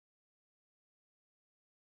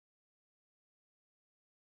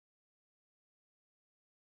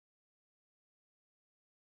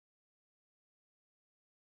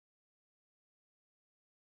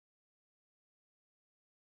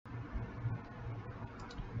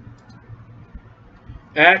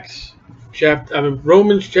Romans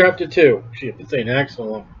chapter 2. Shit, it's saying Acts so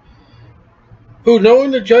long. Who,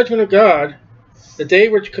 knowing the judgment of God, that they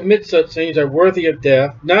which commit such things are worthy of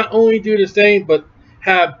death, not only do the same, but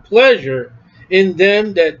have pleasure in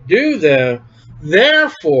them that do them.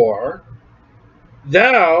 Therefore,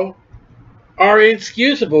 thou art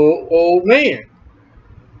inexcusable, old man.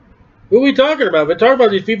 Who are we talking about? We're talking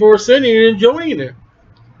about these people who are sinning and enjoying it.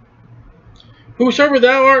 Whosoever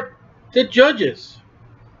thou art that judges.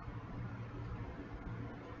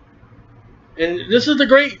 And this is the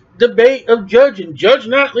great debate of judging. Judge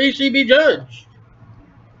not, lest ye be judged.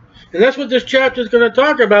 And that's what this chapter is going to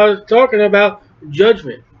talk about. It's talking about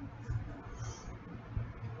judgment.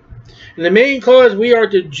 And the main cause, we are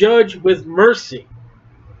to judge with mercy.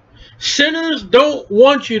 Sinners don't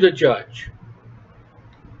want you to judge.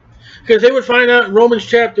 Because they would find out in Romans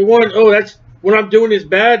chapter 1, oh, that's what I'm doing is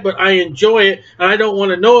bad, but I enjoy it, and I don't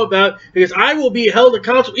want to know about it, because I will be held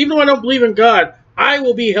accountable. Even though I don't believe in God, I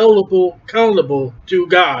will be held accountable to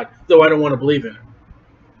God, though I don't want to believe in Him.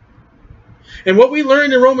 And what we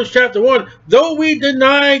learned in Romans chapter 1, though we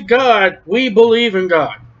deny God, we believe in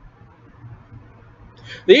God.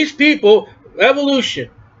 These people,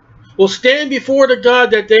 evolution, will stand before the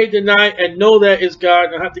God that they deny and know that is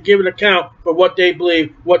God and have to give an account for what they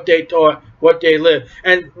believe, what they taught, what they live.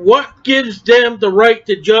 And what gives them the right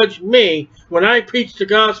to judge me when I preach the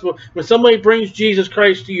gospel, when somebody brings Jesus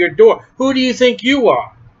Christ to your door? Who do you think you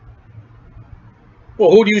are?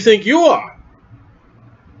 Well, who do you think you are?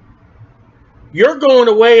 You're going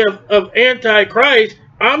the way of Antichrist.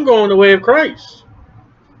 I'm going the way of Christ.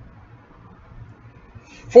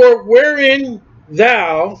 For wherein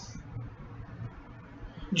thou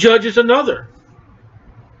judges another.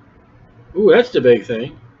 Ooh, that's the big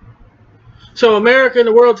thing. So America and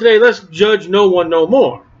the world today, let's judge no one no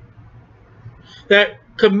more.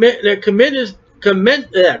 Condemnest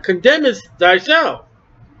thyself.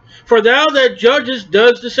 For thou that judgest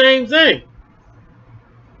does the same thing.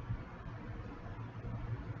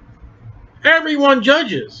 Everyone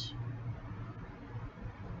judges.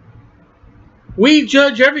 We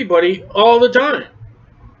judge everybody all the time.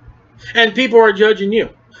 And people are judging you.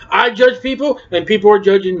 I judge people, and people are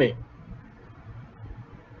judging me.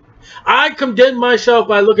 I condemn myself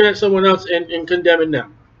by looking at someone else and condemning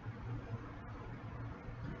them.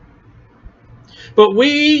 But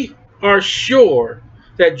we are sure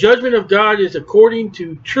that judgment of God is according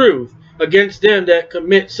to truth against them that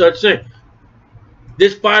commit such things.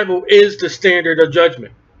 This Bible is the standard of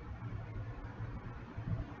judgment.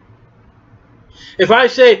 If I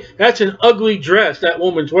say, that's an ugly dress that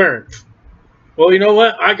woman's wearing, well, you know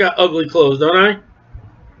what? I got ugly clothes, don't I?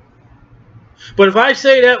 But if I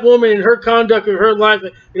say that woman in her conduct of her life,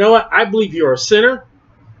 you know what? I believe you're a sinner.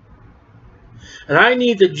 And I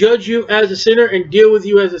need to judge you as a sinner and deal with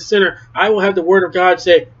you as a sinner. I will have the word of God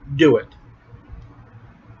say, do it.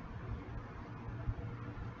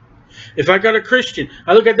 If I got a Christian,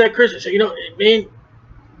 I look at that Christian and say, you know, man,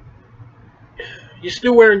 you're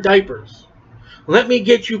still wearing diapers. Let me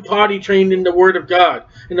get you potty trained in the Word of God.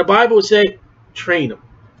 And the Bible will say, train them.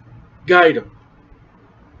 Guide them.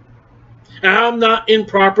 And I'm not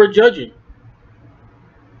improper judging.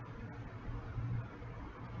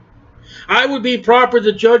 I would be proper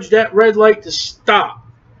to judge that red light to stop.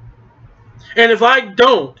 And if I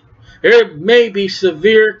don't, there may be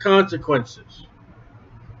severe consequences.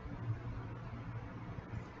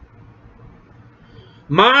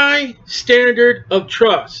 My standard of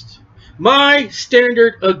trust, my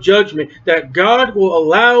standard of judgment that God will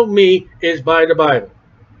allow me is by the Bible.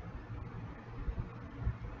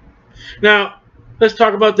 Now, let's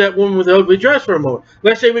talk about that woman with the ugly dress for a moment.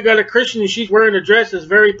 Let's say we got a Christian and she's wearing a dress that's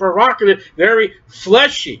very provocative, very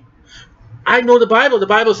fleshy. I know the Bible. The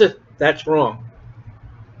Bible says that's wrong.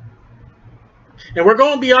 And we're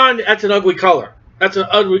going beyond that's an ugly color. That's an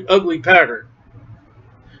ugly pattern.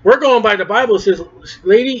 We're going by the Bible. It says,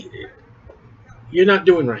 lady, you're not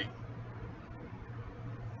doing right.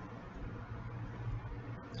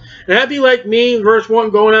 And that'd be like me in verse 1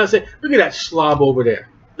 going out and saying, look at that slob over there.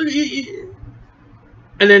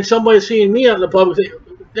 And then somebody seeing me out in the public say,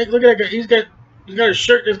 look at that guy. He's got a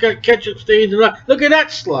shirt that's got ketchup stains. And look at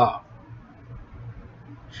that slob.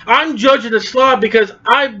 I'm judging a slob because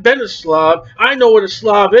I've been a slob. I know what a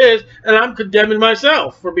slob is. And I'm condemning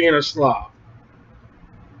myself for being a slob.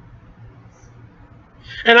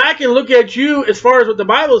 And I can look at you as far as what the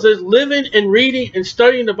Bible says, living and reading and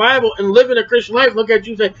studying the Bible and living a Christian life, look at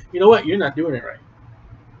you and say, you know what, you're not doing it right.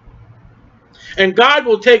 And God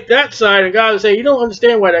will take that side and God will say, you don't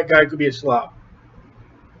understand why that guy could be a slob.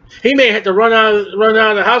 He may have to run out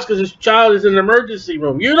of the house because his child is in an emergency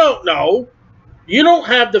room. You don't know. You don't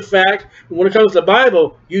have the facts. When it comes to the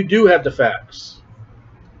Bible, you do have the facts.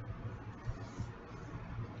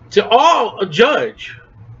 To all judge.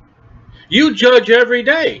 You judge every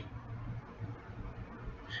day.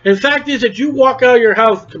 And the fact is that you walk out of your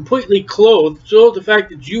house completely clothed shows the fact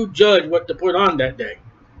that you judge what to put on that day.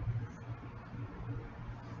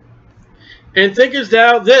 And thinkest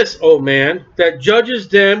thou this, O man, that judges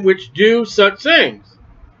them which do such things,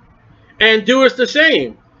 and doest the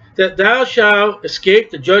same, that thou shalt escape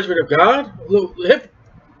the judgment of God?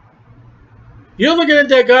 You're looking at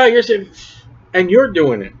that guy, you're saying, and you're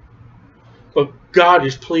doing it. But God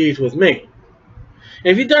is pleased with me.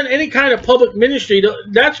 And if you've done any kind of public ministry,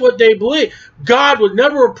 that's what they believe. God would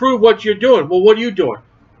never approve what you're doing. Well, what are you doing?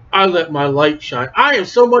 I let my light shine. I am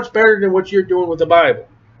so much better than what you're doing with the Bible.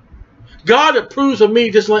 God approves of me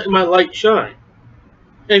just letting my light shine.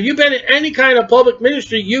 And if you've been in any kind of public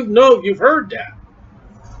ministry, you've heard that.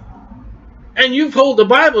 And you've told the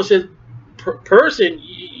Bible, says, person,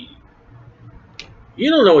 you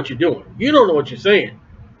don't know what you're doing. You don't know what you're saying.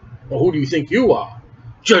 Well, who do you think you are?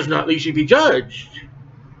 Judge not, lest you be judged.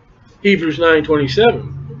 Hebrews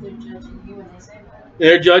 9:27. They're judging you when they say that.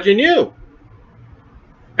 They're judging you.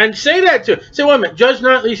 And say that to. Say, wait a minute, judge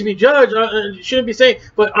not, lest you be judged. Shouldn't be saying,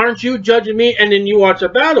 but aren't you judging me? And then you watch a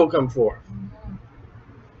battle come forth.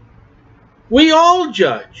 We all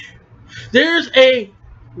judge. There's a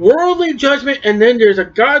worldly judgment, and then there's a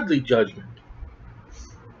godly judgment.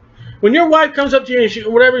 When your wife comes up to you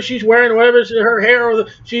and whatever she's wearing, whatever her hair, or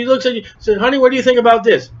she looks at you and says, honey, what do you think about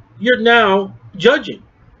this? You're now judging.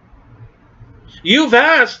 You've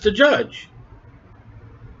asked to judge.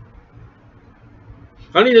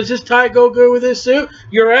 Honey, does this tie go good with this suit?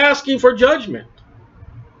 You're asking for judgment.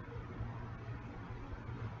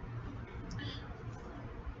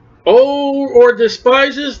 Oh, or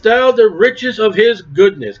despisest thou the riches of his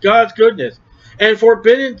goodness, God's goodness, and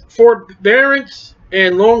forbearance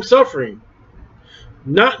and long-suffering,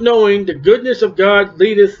 not knowing the goodness of God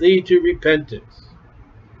leadeth thee to repentance.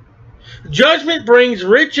 Judgment brings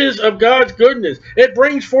riches of God's goodness. It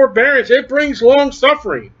brings forbearance. It brings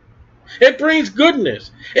long-suffering. It brings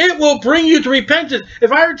goodness. It will bring you to repentance.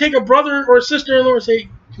 If I were to take a brother or a sister-in-law and say,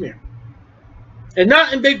 come here, and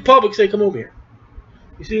not in big public, say, come over here.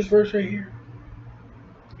 You see this verse right here?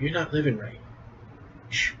 You're not living right.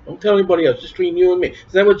 Shh, don't tell anybody else, just between you and me.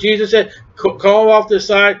 Is that what Jesus said? Call off the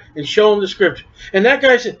side and show him the scripture. And that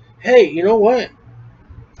guy said, hey, you know what?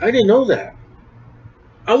 I didn't know that.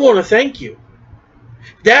 I want to thank you.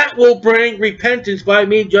 That will bring repentance by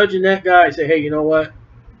me judging that guy. Say, hey, you know what?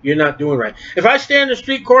 You're not doing right. If I stand in the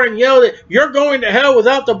street corner and yell that you're going to hell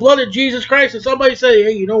without the blood of Jesus Christ, and somebody say,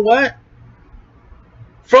 hey, you know what?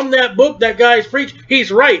 From that book that guy's preached, he's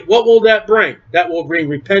right. What will that bring? That will bring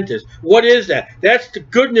repentance. What is that? That's the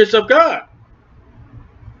goodness of God.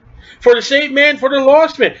 For the saved man, for the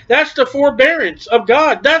lost man. That's the forbearance of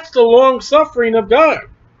God. That's the long-suffering of God.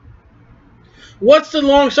 What's the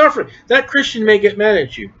long-suffering? That Christian may get mad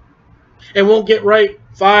at you and won't get right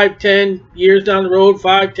 5, 10 years down the road,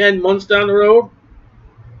 5, 10 months down the road.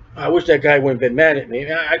 I wish that guy wouldn't have been mad at me.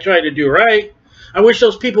 I tried to do right. I wish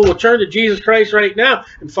those people would turn to Jesus Christ right now.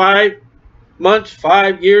 In 5 months,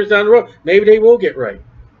 5 years down the road, maybe they will get right.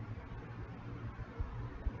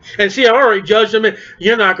 And see, I already judged them. And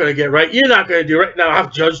you're not going to get right. You're not going to do right. Now,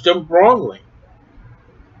 I've judged them wrongly.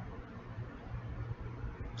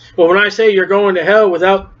 But when I say you're going to hell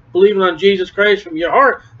without believing on Jesus Christ from your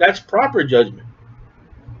heart, that's proper judgment.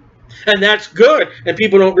 And that's good. And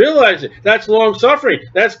people don't realize it. That's long-suffering.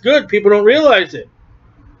 That's good. People don't realize it.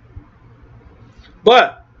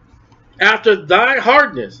 But after thy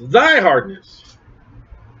hardness,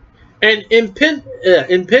 and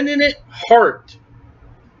impenitent heart.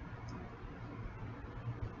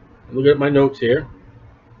 Look at my notes here.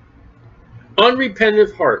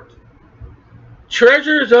 Unrepentant heart.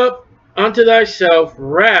 Treasures up unto thyself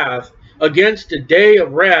wrath against the day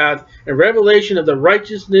of wrath and revelation of the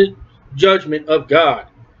righteousness judgment of God.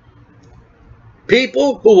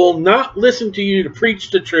 People who will not listen to you to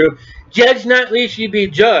preach the truth, judge not lest ye be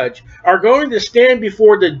judged, are going to stand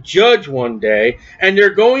before the judge one day, and they're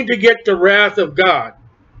going to get the wrath of God.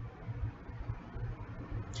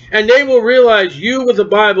 And they will realize you with the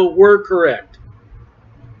Bible were correct.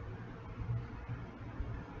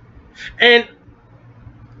 And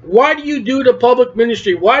why do you do the public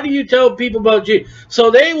ministry? Why do you tell people about Jesus?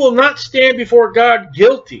 So they will not stand before God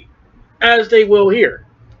guilty, as they will here.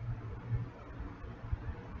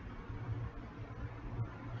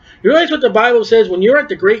 You realize what the Bible says? When you're at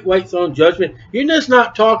the great white throne judgment, you're just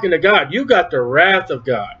not talking to God. You got the wrath of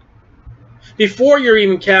God. before you're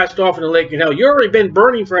even cast off in the lake in hell. You've already been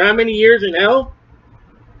burning for how many years in hell?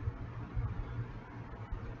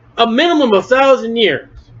 A minimum of 1,000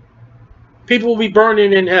 years. People will be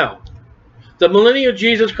burning in hell. The millennium of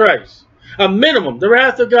Jesus Christ. A minimum, the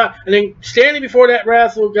wrath of God. And then standing before that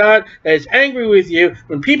wrath of God that is angry with you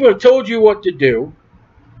when people have told you what to do.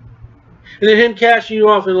 And then him casting you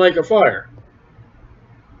off in the lake of fire.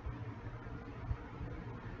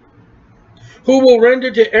 Who will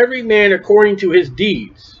render to every man according to his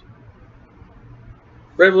deeds.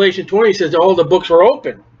 Revelation 20 says that all the books were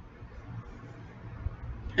open.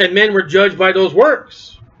 And men were judged by those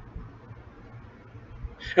works.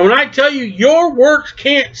 And when I tell you your works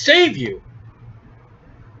can't save you,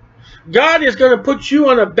 God is going to put you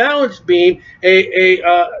on a balance beam,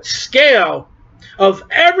 a scale of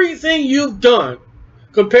everything you've done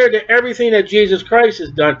compared to everything that Jesus Christ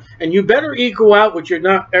has done. And you better equal out what you're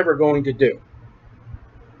not ever going to do.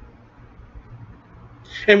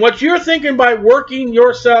 And what you're thinking by working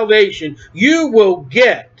your salvation, you will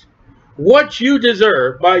get what you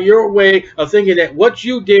deserve by your way of thinking that what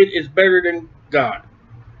you did is better than God.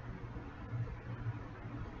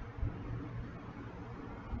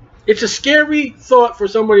 It's a scary thought for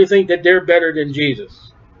somebody to think that they're better than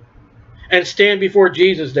Jesus and stand before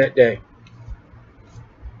Jesus that day.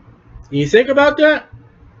 Can you think about that?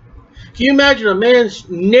 Can you imagine a man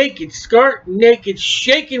naked, stark naked,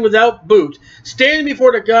 shaking without boots, standing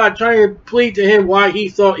before the God trying to plead to him why he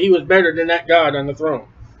thought he was better than that God on the throne?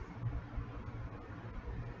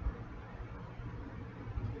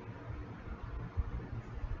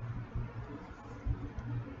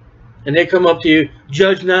 And they come up to you,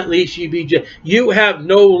 judge not lest you be judged. You have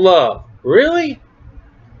no love. Really?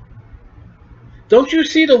 Don't you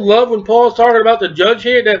see the love when Paul's talking about the judge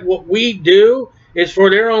here, that what we do is for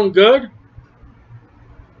their own good?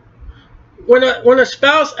 When a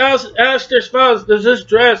spouse asks their spouse, does this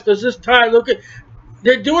dress, does this tie look good?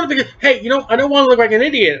 They're doing it because, hey, you know, I don't want to look like an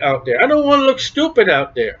idiot out there. I don't want to look stupid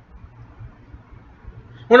out there.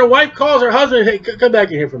 When a wife calls her husband, hey, come back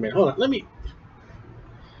in here for a minute. Hold on, let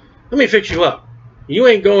me fix you up. You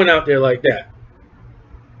ain't going out there like that.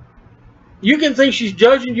 You can think she's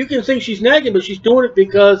judging, you can think she's nagging, but she's doing it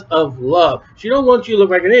because of love. She don't want you to look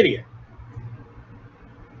like an idiot.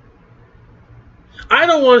 I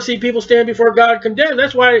don't want to see people stand before God condemned.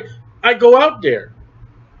 That's why I go out there.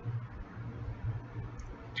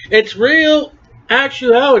 It's real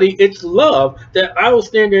actuality, it's love that I will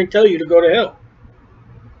stand there and tell you to go to hell.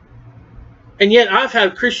 And yet I've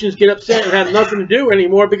had Christians get upset and have nothing to do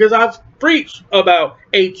anymore because I've preached about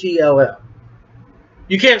H-E-L-L.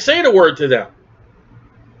 You can't say the word to them.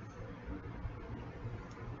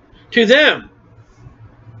 To them,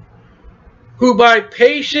 who by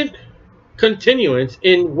patient continuance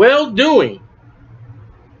in well-doing.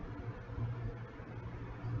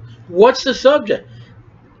 What's the subject?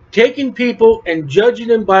 Taking people and judging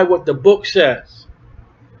them by what the book says.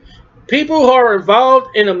 People who are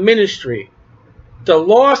involved in a ministry to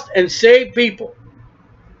lost and saved people.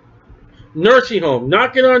 Nursing home,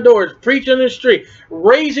 knocking on doors, preaching on the street,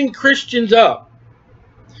 raising Christians up.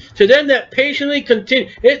 To them that patiently continue.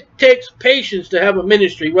 It takes patience to have a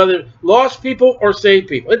ministry, whether lost people or saved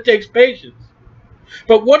people. It takes patience.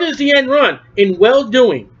 But what is the end run? In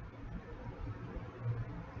well-doing.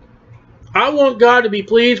 I want God to be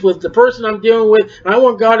pleased with the person I'm dealing with. And I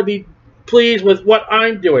want God to be pleased with what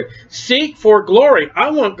I'm doing. Seek for glory.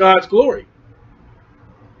 I want God's glory.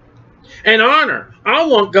 And honor. I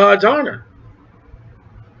want God's honor.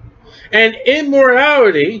 And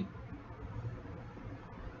immorality,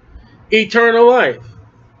 eternal life.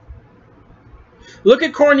 Look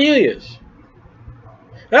at Cornelius.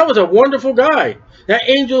 That was a wonderful guy. That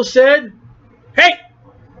angel said, hey,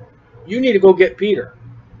 you need to go get Peter.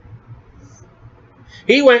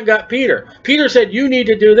 He went and got Peter. Peter said, you need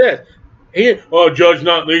to do this. He didn't, oh, judge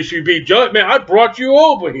not lest you be judged. Man, I brought you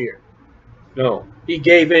over here. No. He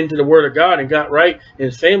gave in to the word of God and got right, and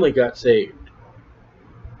his family got saved.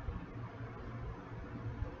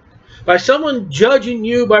 By someone judging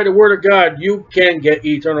you by the word of God, you can get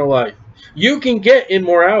eternal life. You can get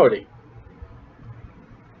immorality.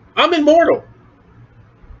 I'm immortal.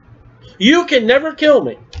 You can never kill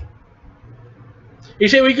me. You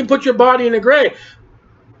say, well, you can put your body in the grave.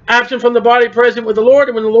 Absent from the body, present with the Lord.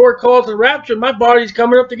 And when the Lord calls the rapture, my body's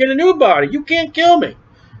coming up to get a new body. You can't kill me.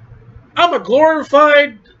 I'm a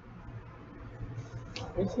glorified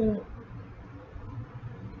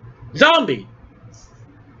zombie.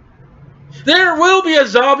 There will be a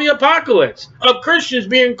zombie apocalypse of Christians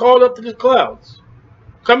being called up to the clouds,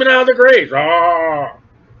 coming out of the graves. Ah.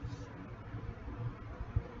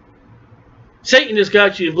 Satan just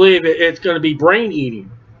got you to believe it's going to be brain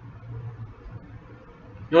eating.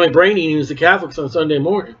 The only brain eating is the Catholics on Sunday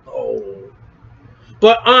morning. Oh.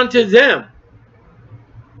 But unto them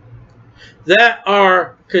that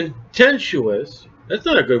are contentious, that's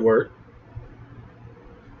not a good word,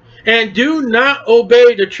 and do not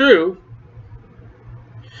obey the truth,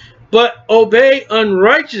 but obey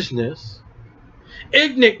unrighteousness,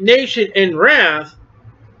 indignation and wrath.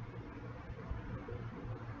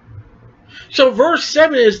 So verse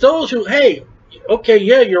 7 is those who, hey, okay,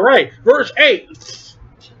 yeah, you're right. Verse 8,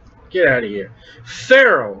 get out of here.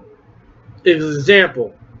 Pharaoh is an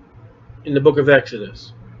example in the book of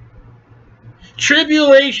Exodus.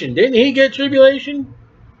 Tribulation. Didn't he get tribulation?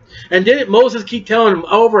 And didn't Moses keep telling him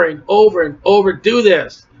over and over and over, do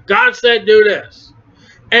this. God said do this.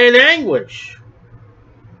 And anguish.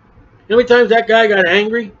 You know how many times that guy got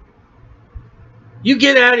angry? You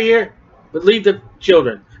get out of here, but leave the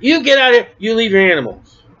children. You get out of here, you leave your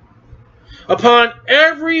animals. Upon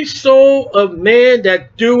every soul of man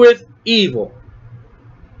that doeth evil.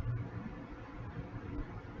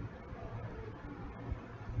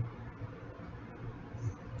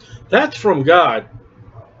 That's from God.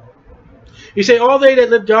 You say, all they that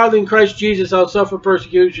live godly in Christ Jesus shall suffer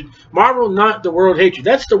persecution. Marvel not the world hate you.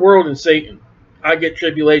 That's the world and Satan. I get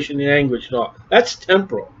tribulation and anguish and all. That's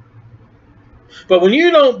temporal. But when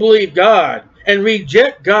you don't believe God and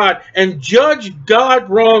reject God and judge God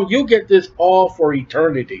wrong, you get this all for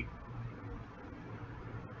eternity.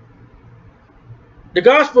 The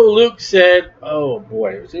Gospel of Luke said, oh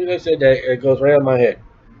boy, as soon as I said that, it goes right on my head.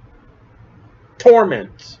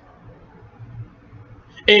 Torments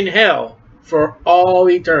in hell for all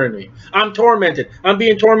eternity. I'm tormented. I'm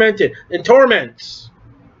being tormented in torments.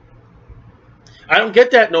 I don't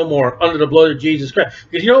get that no more under the blood of Jesus Christ.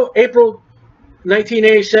 Because you know, April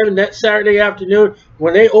 1987, that Saturday afternoon,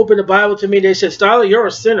 when they opened the Bible to me, they said, Styler, you're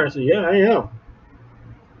a sinner. I said, yeah, I am.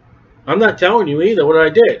 I'm not telling you either what I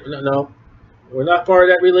did. No, we're not part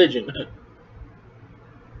of that religion.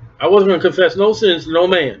 I wasn't going to confess no sins to no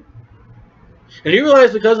man. And you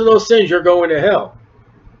realize because of those sins, you're going to hell.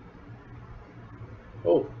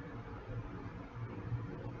 Oh.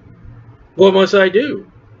 What must I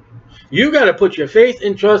do? You got to put your faith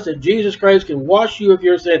and trust that Jesus Christ can wash you of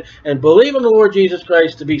your sin and believe in the Lord Jesus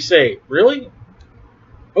Christ to be saved. Really?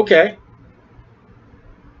 Okay.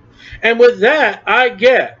 And with that, I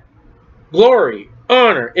get glory,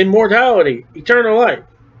 honor, immortality, eternal life.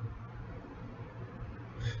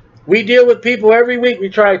 We deal with people every week. We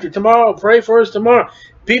try to. Tomorrow, pray for us tomorrow.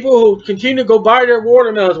 People who continue to go buy their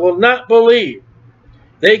watermelons will not believe.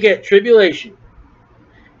 They get tribulation,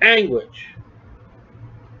 anguish.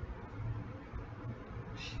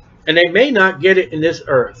 And they may not get it in this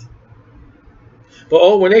earth. But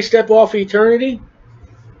oh, when they step off eternity,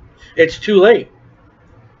 it's too late.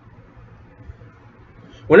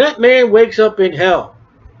 When that man wakes up in hell,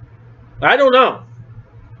 I don't know.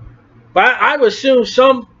 But I would assume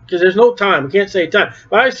some, because there's no time, we can't say time.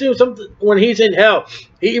 But I assume something when he's in hell,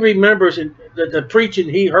 he remembers the preaching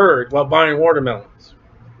he heard while buying watermelons.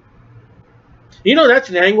 You know that's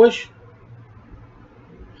an anguish.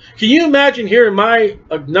 Can you imagine hearing my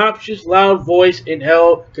obnoxious, loud voice in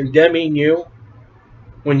hell condemning you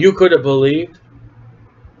when you could have believed?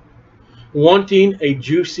 Wanting a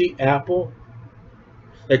juicy apple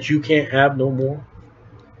that you can't have no more?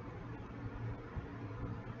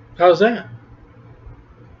 How's that?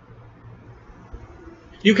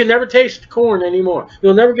 You can never taste corn anymore.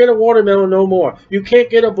 You'll never get a watermelon no more. You can't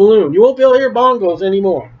get a balloon. You won't be able to hear bongos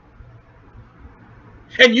anymore.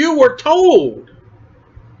 And you were told.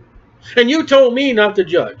 And you told me not to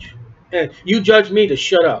judge. And you judged me to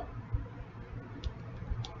shut up.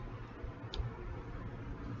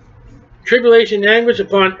 Tribulation and anguish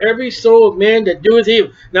upon every soul of man that doeth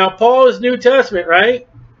evil. Now, Paul is New Testament, right?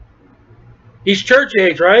 He's church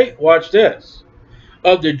age, right? Watch this.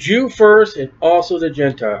 Of the Jew first and also the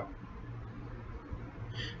Gentile.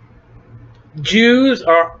 Jews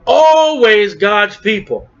are always God's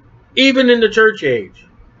people, even in the church age.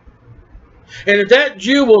 And if that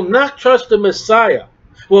Jew will not trust the Messiah,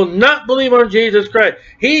 will not believe on Jesus Christ,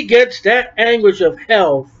 he gets that anguish of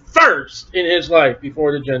hell first in his life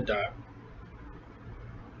before the Gentile.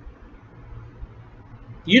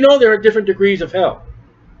 You know there are different degrees of hell.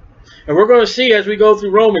 And we're going to see as we go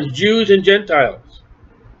through Romans, Jews and Gentiles.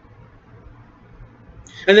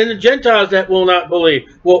 And then the Gentiles that will not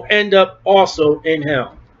believe will end up also in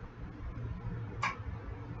hell.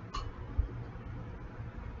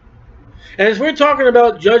 And as we're talking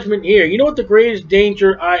about judgment here, you know what the greatest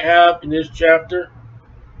danger I have in this chapter?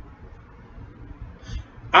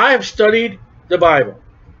 I have studied the Bible.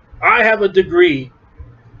 I have a degree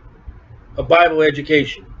of Bible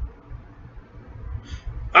education.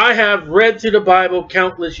 I have read through the Bible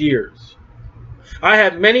countless years. I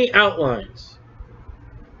have many outlines.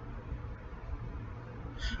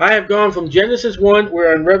 I have gone from Genesis 1,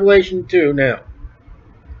 we're in Revelation 2 now.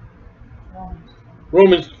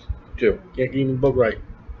 Romans 2. Can't even book right.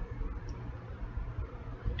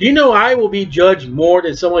 Do you know I will be judged more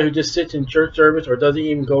than someone who just sits in church service or doesn't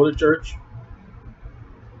even go to church?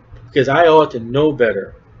 Because I ought to know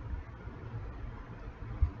better.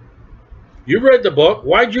 You read the book.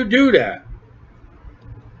 Why'd you do that?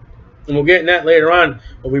 And we'll get in that later on.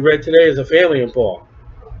 What we read today as a family in Paul.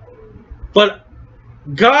 But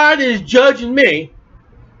God is judging me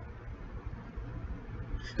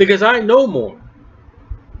because I know more.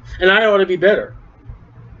 And I ought to be better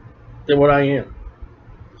than what I am.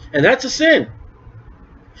 And that's a sin.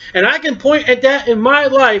 And I can point at that in my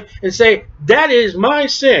life and say, that is my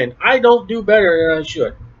sin. I don't do better than I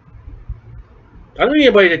should. I don't need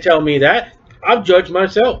anybody to tell me that. I've judged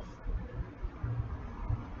myself.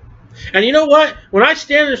 And you know what? When I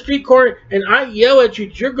stand in the street corner and I yell at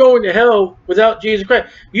you, you're going to hell without Jesus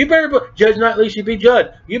Christ. You better judge not, lest you be judged.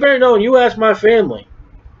 You better know, and you ask my family,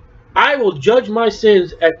 I will judge my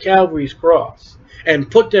sins at Calvary's cross and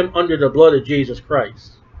put them under the blood of Jesus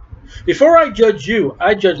Christ. Before I judge you,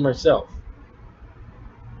 I judge myself.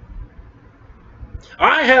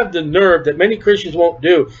 I have the nerve that many Christians won't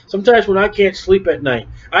do. Sometimes when I can't sleep at night,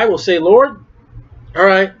 I will say, Lord, all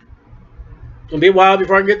right, it's going to be a while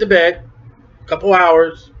before I can get to bed, a couple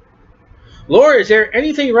hours. Lord, is there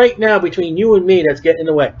anything right now between you and me that's getting in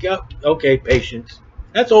the way? Okay, patience.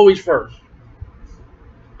 That's always first.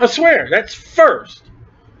 I swear, that's first.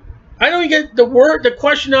 I don't get the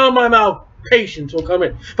question out of my mouth, patience will come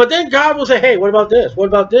in. But then God will say, hey, what about this? What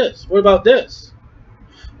about this? What about this?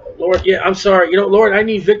 Lord, yeah, I'm sorry. You know, Lord, I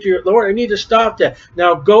need victory. Lord, I need to stop that.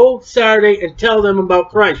 Now go Saturday and tell them about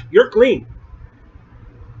Christ. You're clean.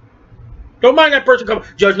 Don't mind that person coming.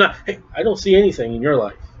 Judge not. Hey, I don't see anything in your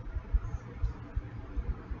life.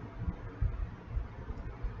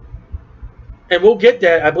 And we'll get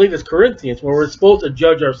that, I believe it's Corinthians, where we're supposed to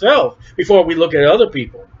judge ourselves before we look at other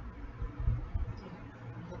people.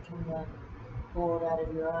 Looking the board out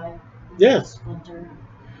of your eye. Yes. Splinter.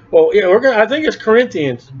 Well, yeah, I think it's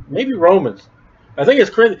Corinthians, maybe Romans. I think it's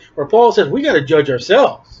Corinthians, where Paul says we got to judge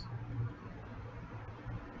ourselves.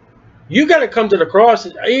 You got to come to the cross,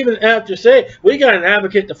 and even after say we got an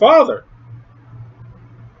advocate, the Father.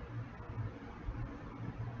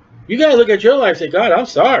 You got to look at your life and say, God, I'm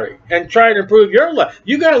sorry, and try to improve your life.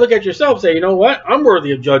 You got to look at yourself and say, you know what? I'm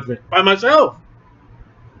worthy of judgment by myself.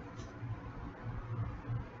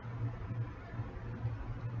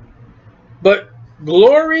 But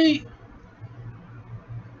glory,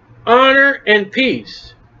 honor, and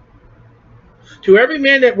peace to every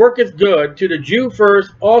man that worketh good, to the Jew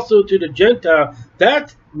first, also to the Gentile.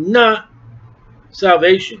 That's not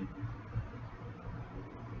salvation.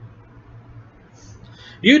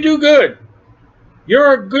 You do good.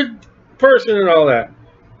 You're a good person and all that.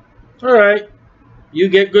 All right. You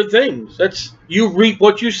get good things. You reap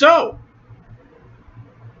what you sow.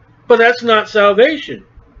 But that's not salvation.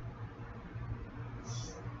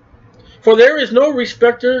 For there is no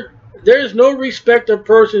respect of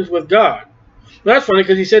persons with God. That's funny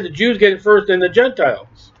because he said the Jews get it first and the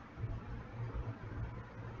Gentiles.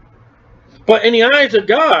 But in the eyes of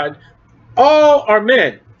God, all are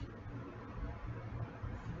men.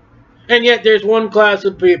 And yet there's one class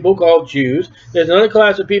of people called Jews. There's another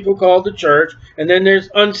class of people called the church. And then there's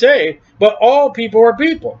unsaved. But all people are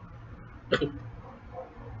people.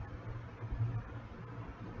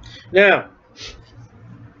 Now,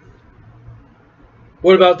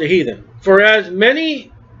 what about the heathen? For as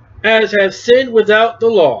many as have sinned without the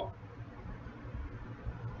law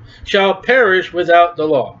shall perish without the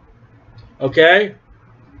law. Okay?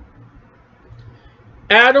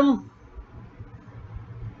 Adam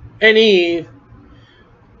and Eve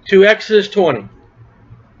to Exodus 20.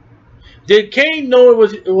 Did Cain know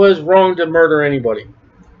it was wrong to murder anybody?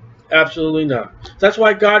 Absolutely not. That's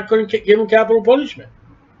why God couldn't give him capital punishment.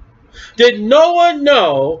 Did Noah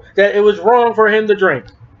know that it was wrong for him to drink?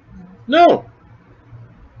 No.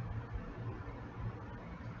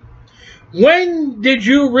 When did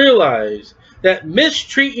you realize that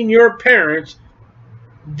mistreating your parents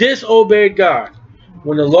disobeyed God?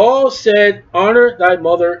 When the law said, honor thy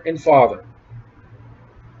mother and father.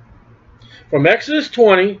 From Exodus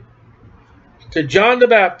 20 to John the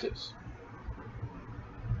Baptist.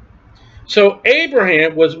 So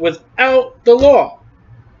Abraham was without the law.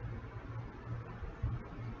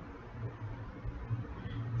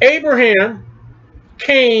 Abraham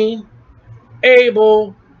Cain,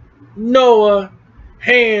 Abel, Noah,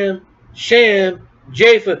 Ham, Shem,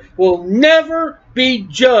 Japheth will never be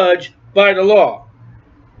judged by the law.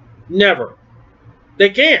 Never. They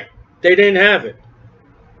can't. They didn't have it.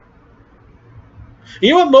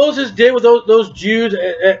 You know what Moses did with those Jews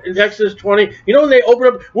in Exodus 20? You know when they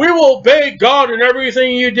opened up, we will obey God in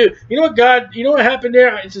everything you do. You know what happened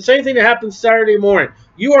there? It's the same thing that happened Saturday morning.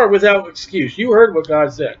 You are without excuse. You heard what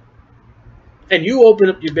God said. And you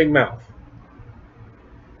opened up your big mouth.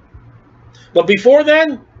 But before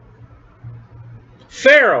then,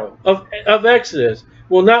 Pharaoh of Exodus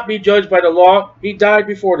will not be judged by the law. He died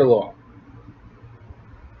before the law.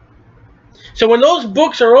 So when those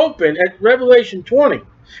books are open at Revelation 20,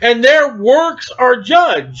 and their works are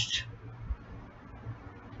judged,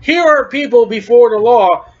 here are people before the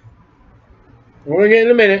law. We're going to get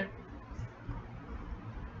in a minute.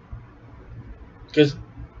 Because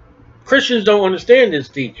Christians don't understand this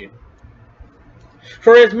teaching.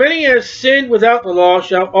 For as many as sinned without the law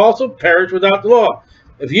shall also perish without the law.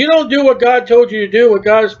 If you don't do what God told you to do, what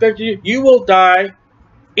God expected you, you will die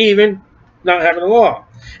even not having the law.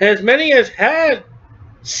 And as many as had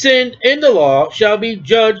sinned in the law shall be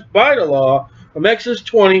judged by the law, from Exodus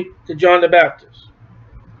 20 to John the Baptist.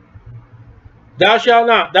 Thou shalt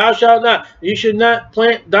not, thou shalt not. You should not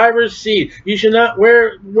plant divers seed. You should not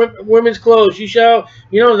wear women's clothes. You shall,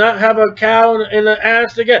 not have a cow and an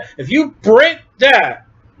ass together. If you break that,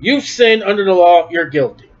 you've sinned under the law, you're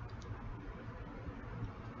guilty.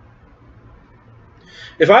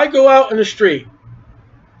 If I go out in the street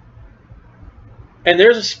and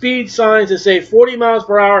there's a speed sign that say 40 miles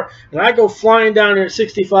per hour, and I go flying down there at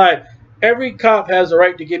 65, every cop has the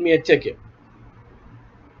right to give me a ticket.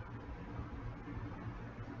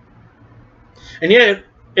 And yet,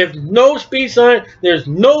 if no speed sign, there's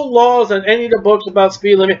no laws on any of the books about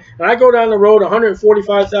speed limit, and I go down the road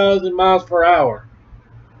 145,000 miles per hour,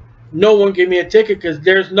 no one give me a ticket because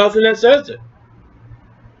there's nothing that says it.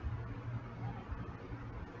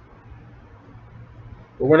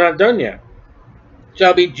 But we're not done yet.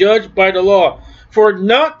 Shall be judged by the law. For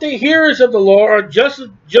not the hearers of the law are just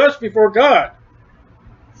before God.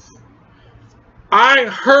 I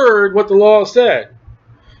heard what the law said,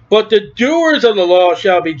 but the doers of the law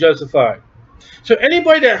shall be justified. So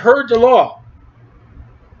anybody that heard the law,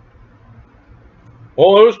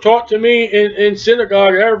 it was taught to me in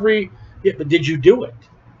synagogue but did you do it?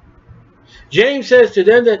 James says, to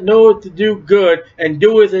them that knoweth to do good and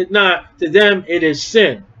doeth it not, to them it is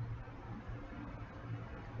sin.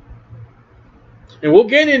 And we'll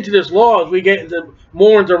get into this law as we get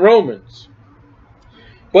more into Romans.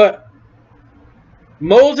 But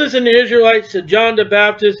Moses and the Israelites to John the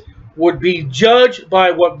Baptist would be judged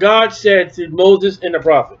by what God said through Moses and the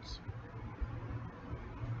prophets.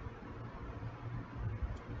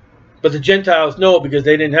 But the Gentiles know because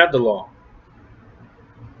they didn't have the law.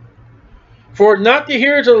 For not the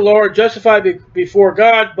hearers of the law are justified before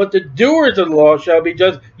God, but the doers of the law shall be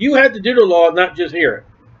judged. You had to do the law, not just hear it.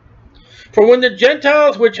 For when the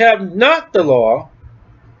Gentiles which have not the law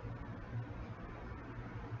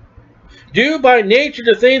do by nature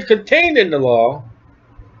the things contained in the law,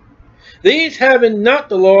 these having not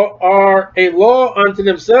the law are a law unto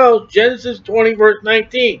themselves. Genesis 20 verse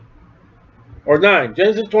 19. Or 9.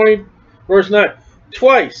 Genesis 20 verse 9.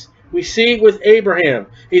 Twice we see with Abraham.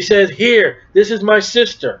 He says, here, this is my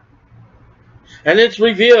sister. And it's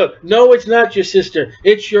revealed, no, it's not your sister.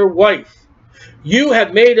 It's your wife. You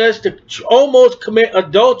have made us to almost commit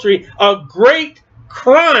adultery, a great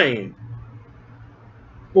crime.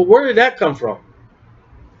 Well, where did that come from?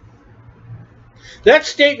 That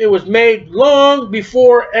statement was made long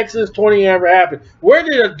before Exodus 20 ever happened. Where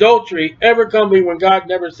did adultery ever come from when God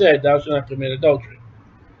never said, thou shalt not commit adultery?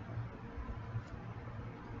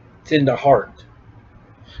 It's in the heart.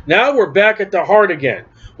 Now we're back at the heart again.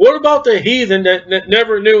 What about the heathen that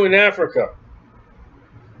never knew in Africa?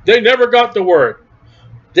 They never got the word.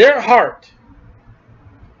 Their heart.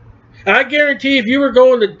 And I guarantee if you were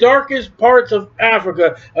going to the darkest parts of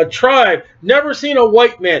Africa, a tribe, never seen a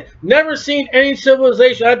white man, never seen any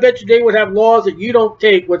civilization, I bet you they would have laws that you don't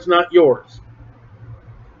take what's not yours.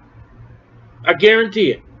 I guarantee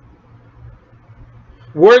it.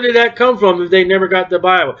 Where did that come from if they never got the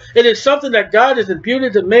Bible? It is something that God has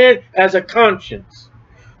imputed to man as a conscience.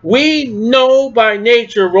 We know by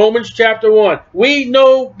nature, Romans chapter 1, we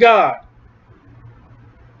know God.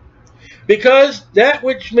 Because that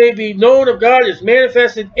which may be known of God is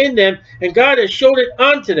manifested in them, and God has showed it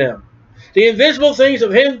unto them. The invisible things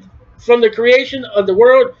of him from the creation of the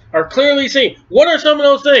world are clearly seen. What are some of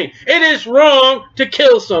those things? It is wrong to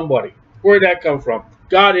kill somebody. Where did that come from?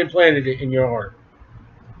 God implanted it in your heart.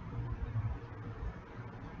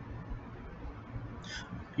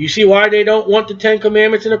 You see why they don't want the 10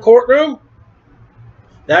 Commandments in a courtroom?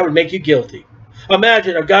 That would make you guilty.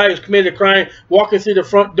 Imagine a guy who's committed a crime walking through the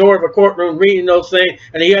front door of a courtroom reading those things,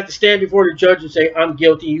 and he has to stand before the judge and say, I'm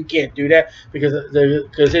guilty. You can't do that because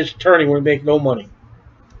his attorney would make no money.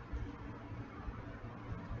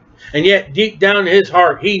 And yet, deep down in his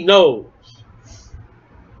heart, he knows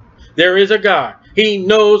there is a God. He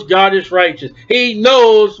knows God is righteous. He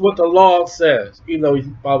knows what the law says, even though he's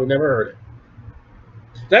probably never heard it.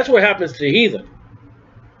 That's what happens to the heathen.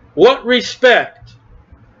 What respect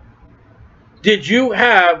did you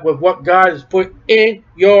have with what God has put in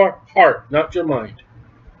your heart, not your mind?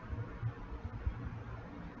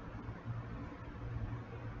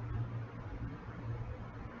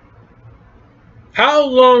 How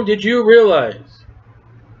long did you realize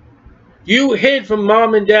you hid from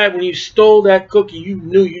mom and dad when you stole that cookie? You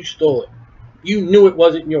knew you stole it. You knew it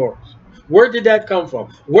wasn't yours. Where did that come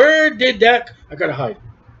from? Where did that... I gotta hide.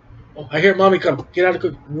 Oh, I hear mommy come. Get out of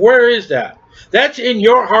the cookie. Where is that? That's in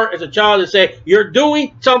your heart as a child to say, you're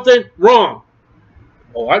doing something wrong.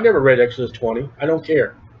 Oh, I never read Exodus 20. I don't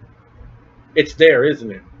care. It's there, isn't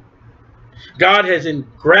it? God has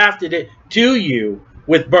engrafted it to you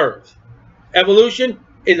with birth. Evolution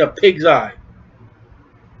is a pig's eye.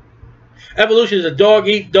 Evolution is a dog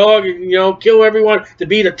eat dog and, kill everyone to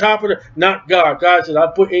be the top of the... Not God. God says, I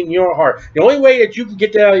put in your heart. The only way that you can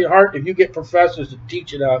get that out of your heart if you get professors to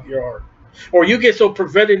teach it out of your heart. Or you get so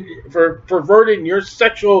perverted in your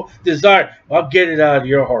sexual desire. I'll get it out of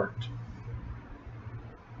your heart.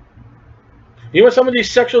 You know what some of these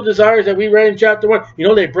sexual desires that we read in chapter 1,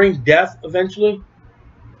 they bring death eventually?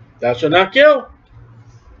 Thou shalt not kill.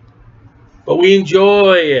 But we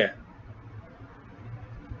enjoy it.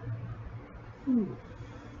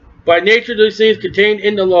 By nature, these things contained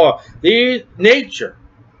in the law. Nature,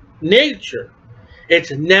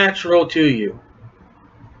 it's natural to you.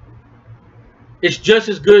 It's just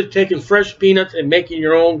as good as taking fresh peanuts and making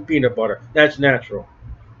your own peanut butter. That's natural.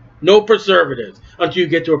 No preservatives until you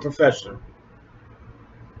get to a professional.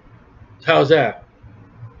 How's that?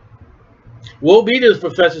 Woe be to those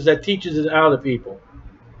professors that teaches it out of people.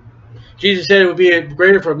 Jesus said it would be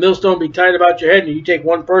greater for a millstone to be tied about your head, and you take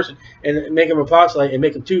one person and make him a proselyte and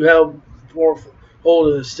make him too held for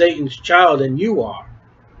hold of Satan's child than you are.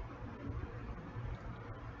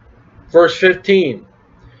 Verse 15.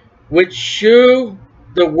 Which shew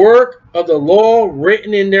the work of the law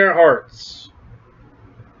written in their hearts.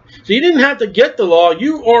 So you didn't have to get the law.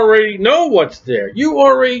 You already know what's there. You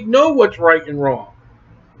already know what's right and wrong.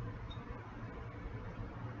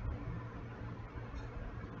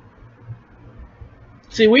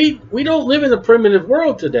 See, we don't live in a primitive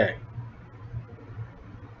world today.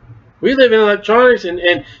 We live in electronics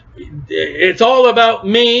and it's all about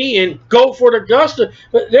me and go for the gusto.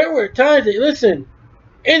 But there were times that, listen,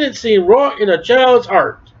 innocency wrought in a child's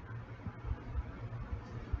heart.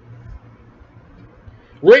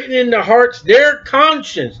 Written in the hearts, their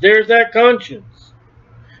conscience. There's that conscience.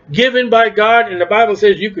 Given by God, and the Bible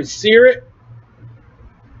says you could sear it.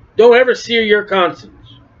 Don't ever sear your conscience.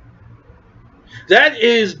 That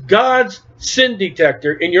is God's sin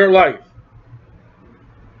detector in your life.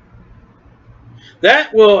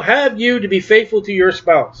 That will have you to be faithful to your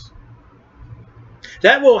spouse.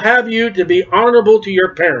 That will have you to be honorable to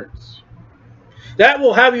your parents. That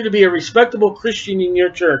will have you to be a respectable Christian in your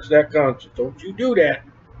church, that conscience. Don't you do that.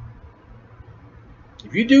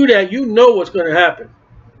 If you do that, you know what's going to happen.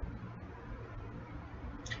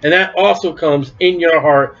 And that also comes in your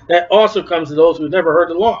heart. That also comes to those who have never heard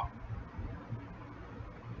the law.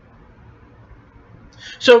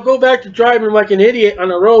 So go back to driving like an idiot on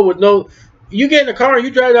the road with no... You get in a car,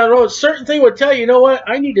 you drive down the road, a certain thing would tell you, you know what?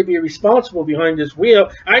 I need to be responsible behind this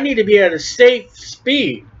wheel. I need to be at a safe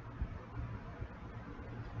speed.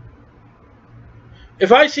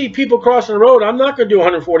 If I see people crossing the road, I'm not going to do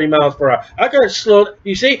 140 miles per hour. I got to slow.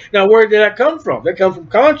 You see? Now, where did that come from? That comes from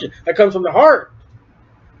conscience. That comes from the heart.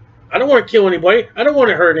 I don't want to kill anybody. I don't want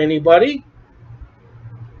to hurt anybody.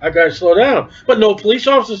 I got to slow down. But no police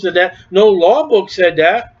officer said that. No law book said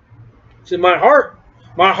that. It's in my heart.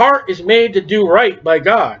 My heart is made to do right by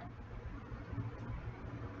God.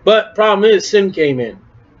 But problem is, sin came in.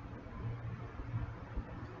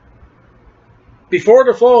 Before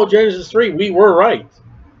the fall of Genesis 3, we were right.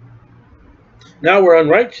 Now we're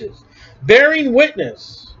unrighteous. Bearing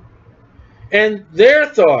witness. And their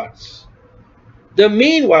thoughts. The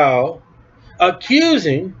meanwhile,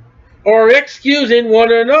 accusing or excusing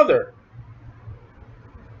one another.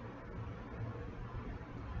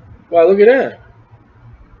 Wow, look at that.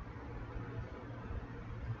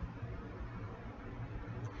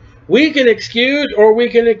 We can excuse or we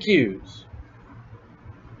can accuse.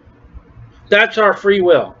 That's our free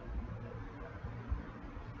will.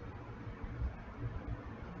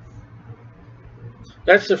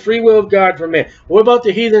 That's the free will of God for man. What about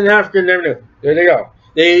the heathen in Africa? There they go.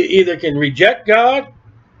 They either can reject God,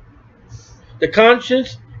 the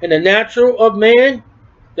conscience and the natural of man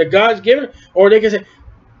that God's given, or they can say,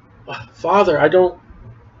 Father,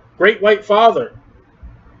 great white Father,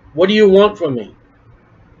 what do you want from me?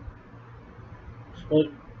 Well,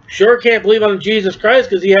 sure can't believe on Jesus Christ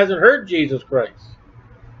because he hasn't heard Jesus Christ.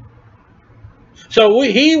 So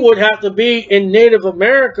he would have to be in Native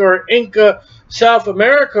America or Inca, South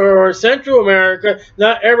America or Central America,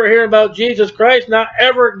 not ever hearing about Jesus Christ, not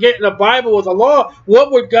ever getting a Bible with a law.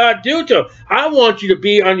 What would God do to him? I want you to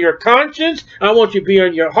be on your conscience. I want you to be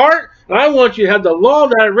on your heart. And I want you to have the law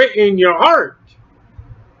that I written in your heart.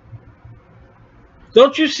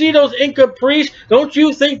 Don't you see those Inca priests? Don't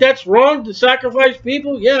you think that's wrong to sacrifice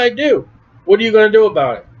people? Yeah, I do. What are you going to do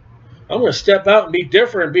about it? I'm going to step out and be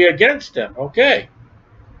different and be against them. Okay.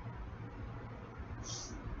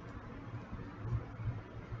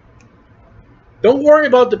 Don't worry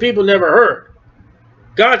about the people never heard.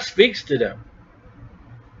 God speaks to them.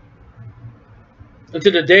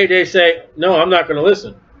 Until the day they say, no, I'm not going to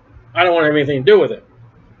listen. I don't want to have anything to do with it.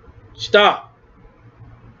 Stop.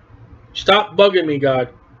 Stop bugging me, God.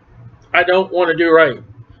 I don't want to do right.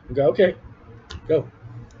 You go, okay, go.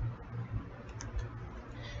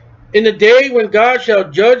 In the day when God shall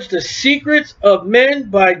judge the secrets of men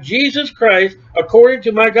by Jesus Christ according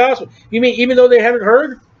to my gospel. You mean even though they haven't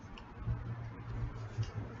heard?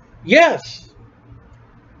 Yes.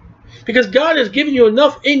 Because God has given you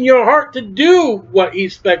enough in your heart to do what he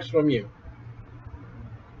expects from you.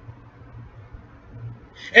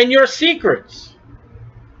 And your secrets.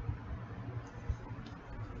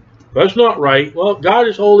 That's not right. Well, God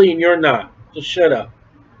is holy and you're not. Just shut up.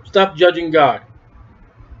 Stop judging God.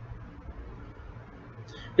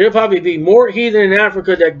 There'll probably be more heathen in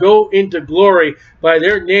Africa that go into glory by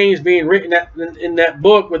their names being written in that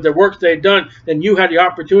book with the works they've done than you had the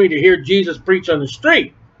opportunity to hear Jesus preach on the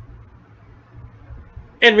street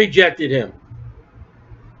and rejected him.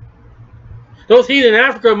 Those heathen in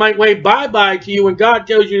Africa might wave bye-bye to you when God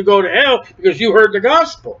tells you to go to hell because you heard the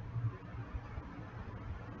gospel.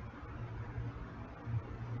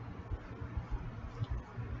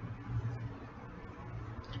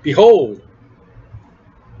 Behold,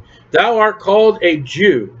 thou art called a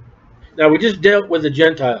Jew. Now, we just dealt with the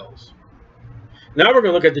Gentiles. Now we're going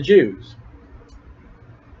to look at the Jews.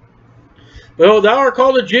 Behold, thou art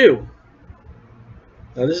called a Jew.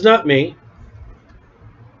 Now, this is not me.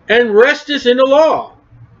 And restest in the law.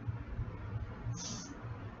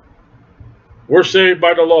 We're saved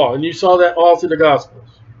by the law. And you saw that all through the Gospels.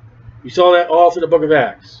 You saw that all through the book of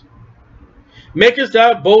Acts. Makest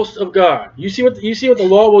thou boast of God. You see what the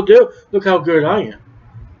law will do? Look how good I am.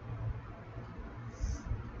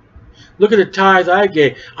 Look at the tithe I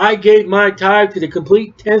gave. I gave my tithe to the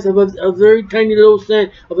complete tenth of a very tiny little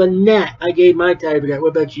cent of a gnat. I gave my tithe to God.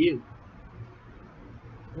 What about you?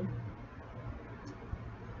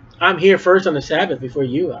 I'm here first on the Sabbath before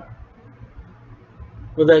you are.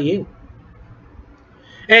 What about you?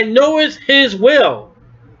 And knowest his will.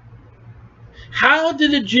 How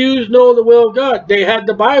did the Jews know the will of God? They had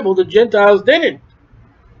the Bible. The Gentiles didn't.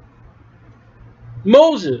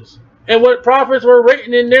 Moses and what prophets were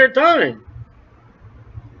written in their time.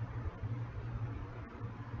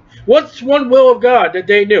 What's one will of God that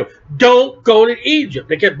they knew? Don't go to Egypt.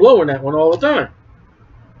 They kept blowing that one all the time.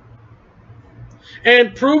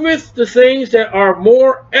 And proveth the things that are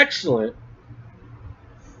more excellent,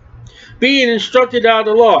 being instructed out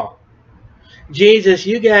of the law. Jesus,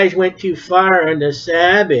 you guys went too far on the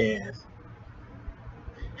Sabbath.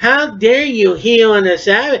 How dare you heal on the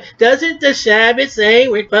Sabbath? Doesn't the Sabbath say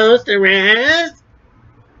we're supposed to rest?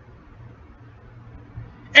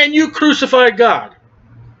 And you crucified God.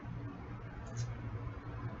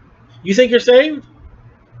 You think you're saved?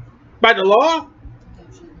 By the law?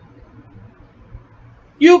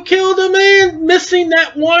 You killed a man missing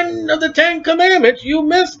that one of the 10 commandments. You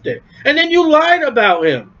missed it. And then you lied about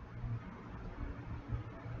him.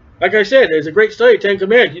 Like I said, there's a great study, 10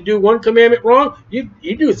 commandments. You do one commandment wrong, you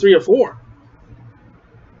do 3 or 4.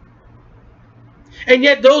 And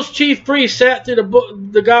yet those chief priests sat through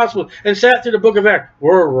the gospel and sat through the book of Acts.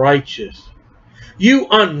 We're righteous. You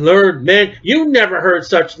unlearned men, you never heard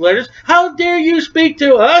such letters. How dare you speak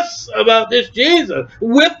to us about this Jesus?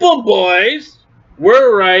 Whip them, boys.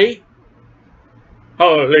 We're right.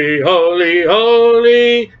 Holy, holy,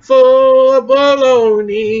 holy, full of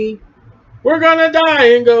baloney. We're going to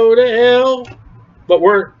die and go to hell. But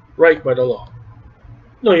we're right by the law.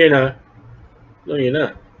 No, you're not. No, you're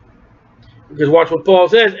not. Because watch what Paul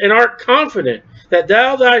says, and art confident that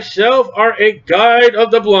thou thyself art a guide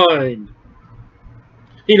of the blind.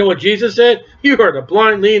 You know what Jesus said? You are the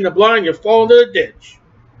blind leading the blind, you fall into the ditch.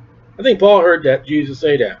 I think Paul heard that Jesus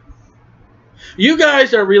say that. You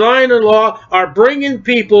guys are relying on the law, are bringing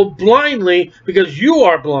people blindly because you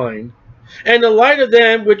are blind, and the light of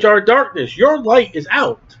them which are darkness. Your light is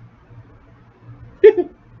out.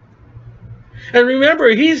 And remember,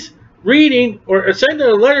 he's reading or sending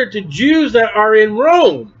a letter to Jews that are in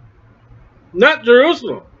Rome, not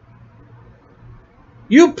Jerusalem.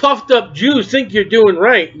 You puffed up Jews think you're doing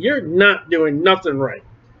right. You're not doing nothing right.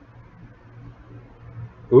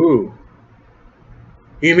 Ooh.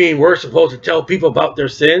 You mean we're supposed to tell people about their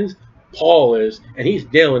sins? Paul is, and he's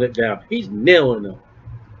nailing it down. He's nailing them.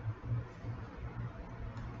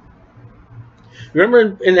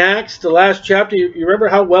 Remember in Acts, the last chapter, you remember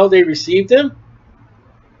how well they received him?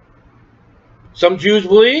 Some Jews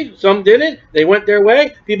believed, some didn't. They went their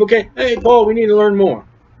way. People came, hey, Paul, we need to learn more.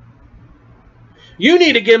 You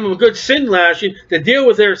need to give them a good sin lashing to deal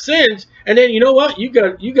with their sins. And then, you know what? You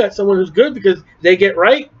got someone who's good because they get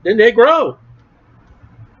right, then they grow.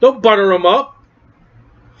 Don't butter them up.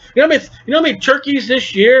 You know how many turkeys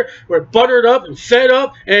this year were buttered up and fed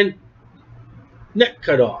up and neck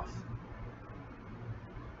cut off?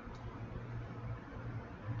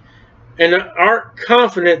 And art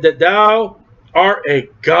confident that thou art a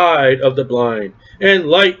guide of the blind and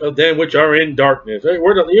light of them which are in darkness.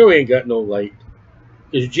 You ain't got no light,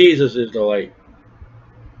 because Jesus is the light.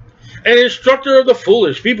 An instructor of the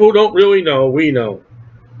foolish, people who don't really know, we know.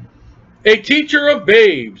 A teacher of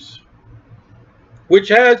babes, which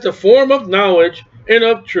has the form of knowledge and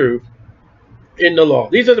of truth in the law.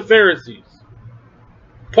 These are the Pharisees.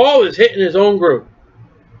 Paul is hitting his own group.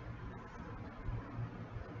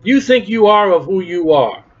 You think you are of who you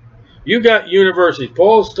are. You got universities.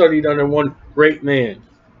 Paul studied under one great man.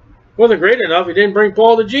 Wasn't great enough. He didn't bring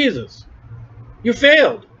Paul to Jesus. You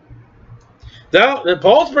failed.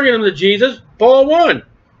 Paul's bringing him to Jesus. Paul won.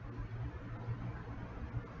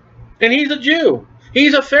 And he's a Jew.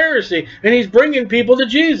 He's a Pharisee. And he's bringing people to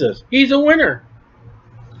Jesus. He's a winner.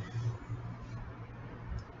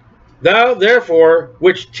 Thou, therefore,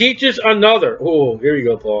 which teachest another. Oh, here you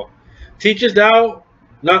go, Paul. Teachest thou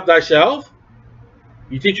not thyself?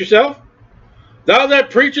 You teach yourself? Thou that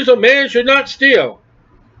preachest a man should not steal.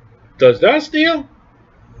 Does thou steal?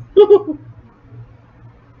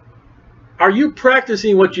 Are you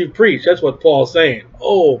practicing what you preach? That's what Paul's saying.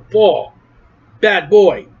 Oh, Paul, bad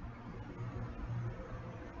boy.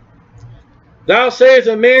 Thou sayest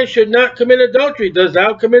a man should not commit adultery. Does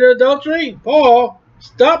thou commit adultery? Paul,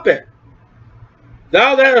 stop it.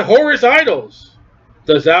 Thou that abhorrest idols.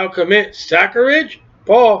 Does thou commit sacrilege?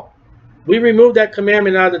 Paul, we removed that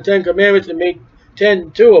commandment out of the 10 commandments and made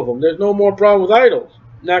 2 of them. There's no more problem with idols.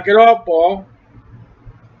 Knock it off, Paul.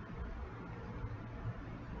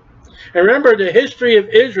 And remember the history of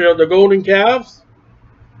Israel, the golden calves,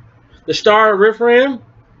 the star of Rifram.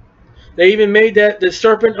 They even made the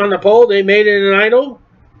serpent on the pole. They made it an idol.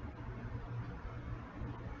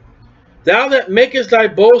 Thou that makest thy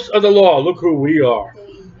boast of the law. Look who we are. They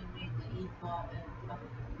even made the ephod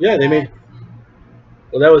and Yeah, they made.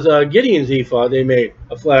 Well, that was Gideon's ephod. They made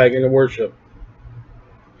a flag in the worship.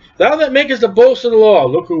 Thou that makest the boast of the law.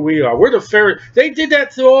 Look who we are. We're the Pharisees. They did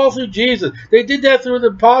that all through Jesus. They did that through the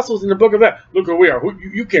apostles in the book of Acts. Look who we are.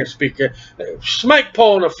 You can't speak. Smite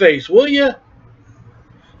Paul in the face, will you?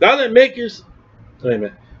 Thou that makest, wait a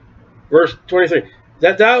minute, verse 23.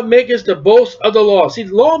 That thou makest the boast of the law. See,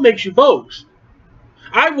 the law makes you boast.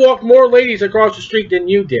 I walked more ladies across the street than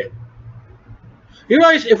you did. You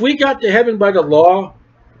realize if we got to heaven by the law,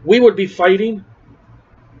 we would be fighting?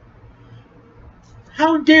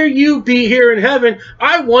 How dare you be here in heaven?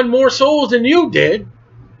 I won more souls than you did.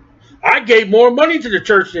 I gave more money to the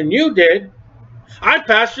church than you did. I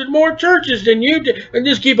pastored more churches than you did. And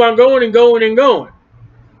just keep on going and going and going.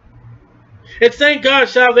 And thank God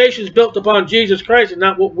salvation is built upon Jesus Christ and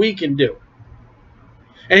not what we can do.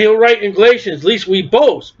 And he'll write in Galatians, at least we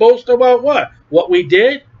boast. Boast about what? What we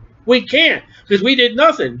did? We can't, because we did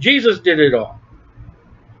nothing. Jesus did it all.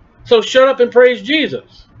 So shut up and praise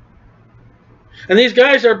Jesus. And these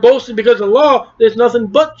guys are boasting because of the law. There's nothing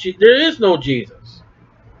but Jesus. There is no Jesus.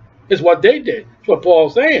 It's what they did. That's what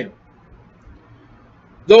Paul's saying.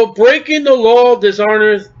 Though breaking the law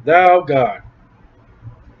dishonoreth thou God.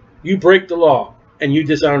 You break the law and you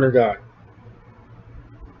dishonor God.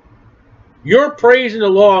 You're praising the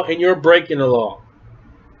law and you're breaking the law.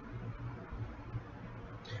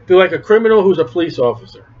 Be like a criminal who's a police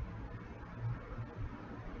officer.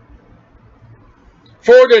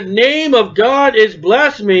 For the name of God is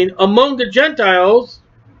blasphemed among the Gentiles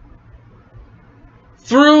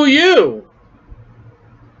through you.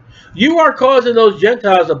 You are causing those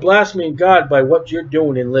Gentiles to blaspheme God by what you're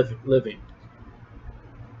doing and living.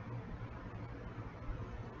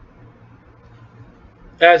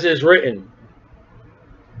 As is written.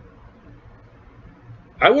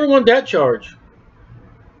 I wouldn't want that charge.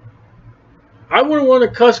 I wouldn't want to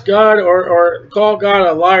cuss God or call God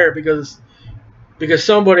a liar because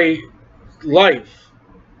somebody's life.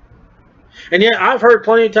 And yet I've heard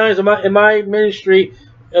plenty of times in my ministry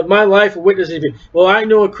of my life of witnessing. Well, I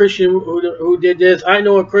know a Christian who did this. I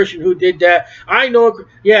know a Christian who did that. I know,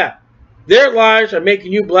 yeah, their lives are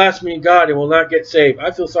making you blaspheme God and will not get saved.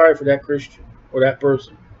 I feel sorry for that Christian or that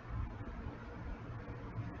person.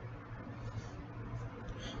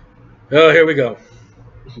 Oh, here we go.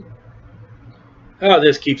 Oh,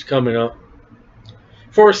 this keeps coming up.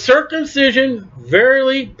 For circumcision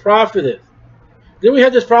verily profiteth. Didn't we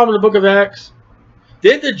have this problem in the book of Acts?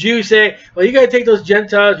 Did the Jews say, well, you got to take those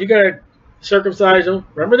Gentiles, you got to circumcise them?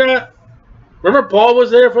 Remember that? Remember Paul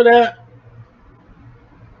was there for that?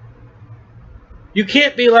 You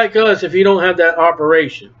can't be like us if you don't have that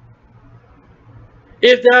operation.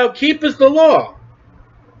 If thou keepest the law.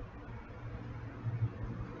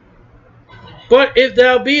 But if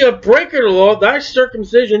thou be a breaker of the law, thy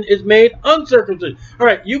circumcision is made uncircumcision. All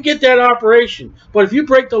right, you get that operation. But if you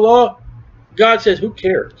break the law, God says, who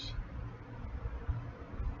cares?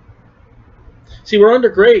 See, we're under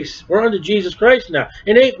grace. We're under Jesus Christ now.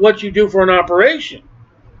 It ain't what you do for an operation.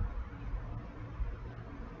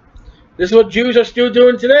 This is what Jews are still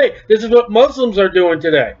doing today. This is what Muslims are doing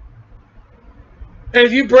today. And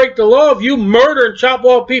if you break the law, if you murder and chop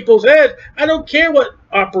off people's heads, I don't care what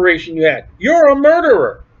operation you had. You're a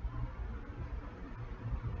murderer.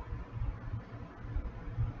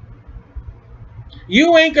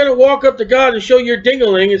 You ain't going to walk up to God and show your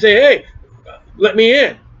ding-a-ling and say, hey, let me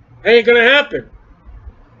in. That ain't going to happen.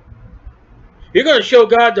 You're going to show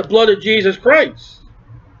God the blood of Jesus Christ.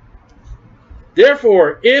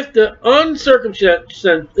 Therefore, if the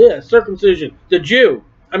circumcision, the Jew,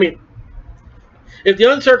 if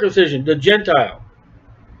the uncircumcision, the Gentile,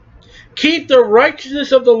 keep the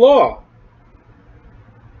righteousness of the law,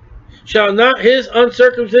 shall not his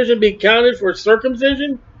uncircumcision be counted for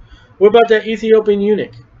circumcision? What about that Ethiopian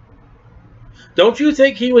eunuch? Don't you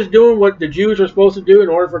think he was doing what the Jews were supposed to do in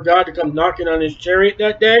order for God to come knocking on his chariot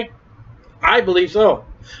that day? I believe so.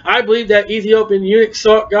 I believe that Ethiopian eunuch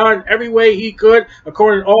sought God in every way he could,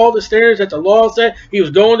 according to all the standards that the law said. He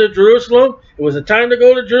was going to Jerusalem. It was a time to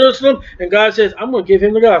go to Jerusalem. And God says, I'm going to give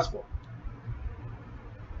him the gospel.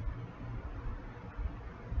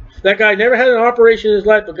 That guy never had an operation in his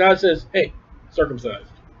life, but God says, hey,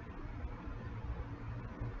 circumcised.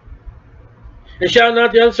 And shall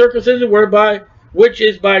not the uncircumcision, which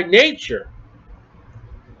is by nature,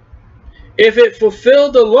 if it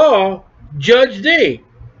fulfill the law, judge thee,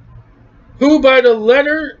 who by the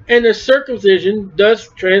letter and the circumcision does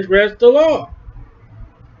transgress the law.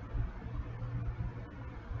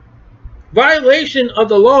 Violation of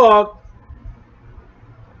the law,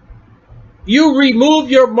 you remove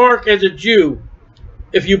your mark as a Jew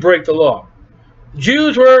if you break the law.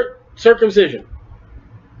 Jews were circumcision.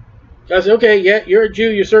 God said, okay, yeah, you're a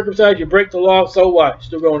Jew, you're circumcised, you break the law, so what?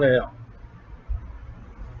 Still going to hell.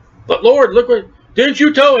 But Lord, look what, didn't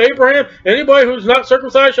you tell Abraham, anybody who's not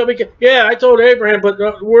circumcised shall be killed? Yeah, I told Abraham, but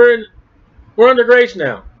we're under grace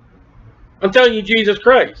now. I'm telling you Jesus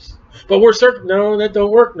Christ. But we're no, that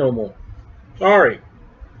don't work no more. Sorry.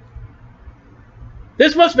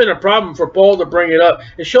 This must have been a problem for Paul to bring it up.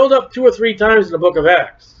 It showed up 2 or 3 times in the book of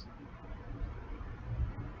Acts.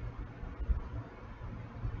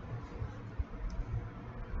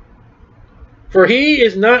 For he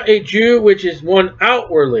is not a Jew which is one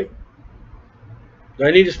outwardly. Do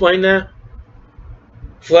I need to explain that?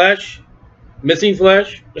 Flesh, missing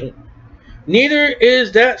flesh. Neither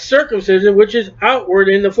is that circumcision which is outward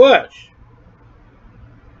in the flesh.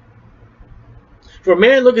 For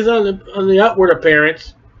man looketh on the outward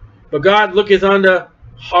appearance, but God looketh on the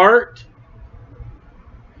heart.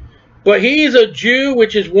 But he is a Jew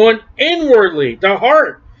which is one inwardly, the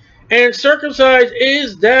heart. And circumcised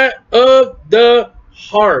is that of the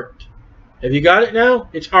heart. Have you got it now?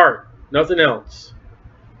 It's heart, nothing else.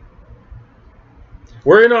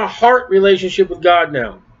 We're in a heart relationship with God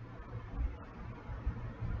now.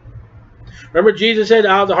 Remember Jesus said,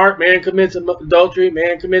 out of the heart man commits adultery,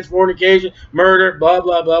 man commits fornication, murder, blah,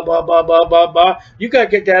 blah, blah, blah, blah, blah, blah, blah. You got to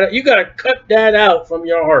get that out. You got to cut that out from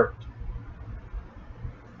your heart.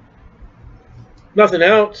 Nothing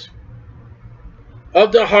else.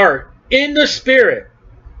 Of the heart, in the spirit,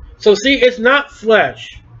 So see, it's not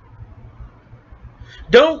flesh.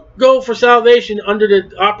 Don't go for salvation under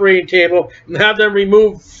the operating table and have them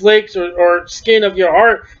remove flakes or skin of your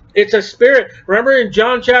heart. It's a spirit. Remember in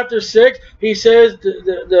John chapter 6, he says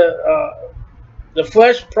the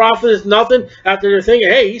flesh profits nothing, after they're thinking,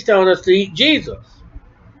 hey, he's telling us to eat Jesus.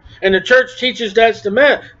 And the church teaches that's the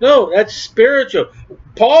man. No, that's spiritual.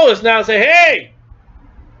 Paul is now saying, hey,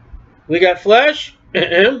 we got flesh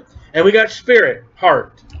and we got spirit,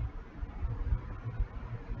 heart.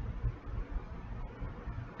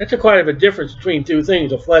 That's quite of a difference between two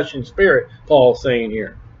things, of flesh and spirit, Paul's saying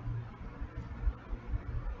here.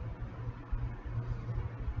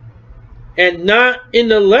 And not in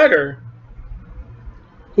the letter,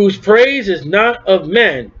 whose praise is not of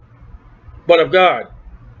men, but of God.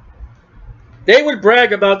 They would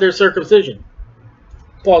brag about their circumcision.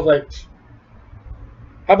 Paul's like,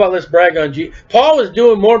 how about let's brag on Jesus? Paul is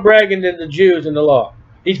doing more bragging than the Jews in the law.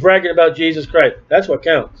 He's bragging about Jesus Christ. That's what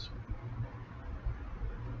counts.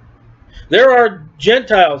 There are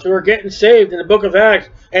Gentiles who are getting saved in the book of Acts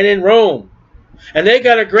and in Rome. And they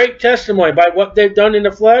got a great testimony by what they've done in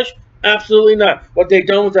the flesh. Absolutely not. What they've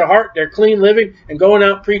done with their heart, their clean living, and going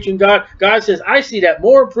out preaching God. God says, I see that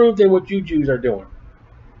more improved than what you Jews are doing.